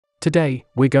Today,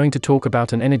 we're going to talk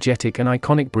about an energetic and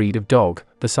iconic breed of dog,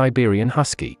 the Siberian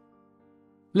Husky.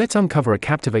 Let's uncover a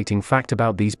captivating fact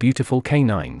about these beautiful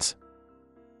canines.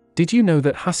 Did you know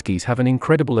that Huskies have an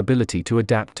incredible ability to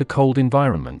adapt to cold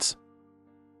environments?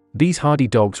 These hardy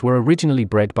dogs were originally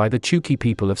bred by the Chukchi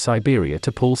people of Siberia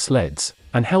to pull sleds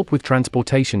and help with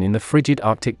transportation in the frigid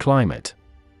Arctic climate.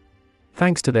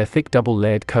 Thanks to their thick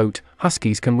double-layered coat,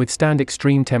 Huskies can withstand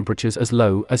extreme temperatures as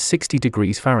low as 60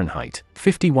 degrees Fahrenheit,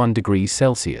 51 degrees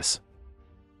Celsius.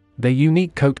 Their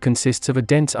unique coat consists of a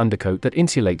dense undercoat that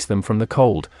insulates them from the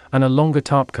cold, and a longer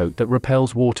topcoat that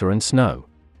repels water and snow.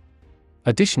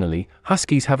 Additionally,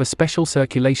 Huskies have a special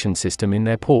circulation system in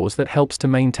their paws that helps to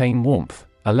maintain warmth,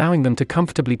 allowing them to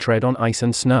comfortably tread on ice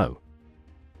and snow.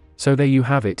 So there you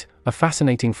have it, a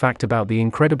fascinating fact about the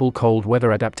incredible cold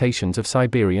weather adaptations of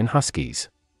Siberian Huskies.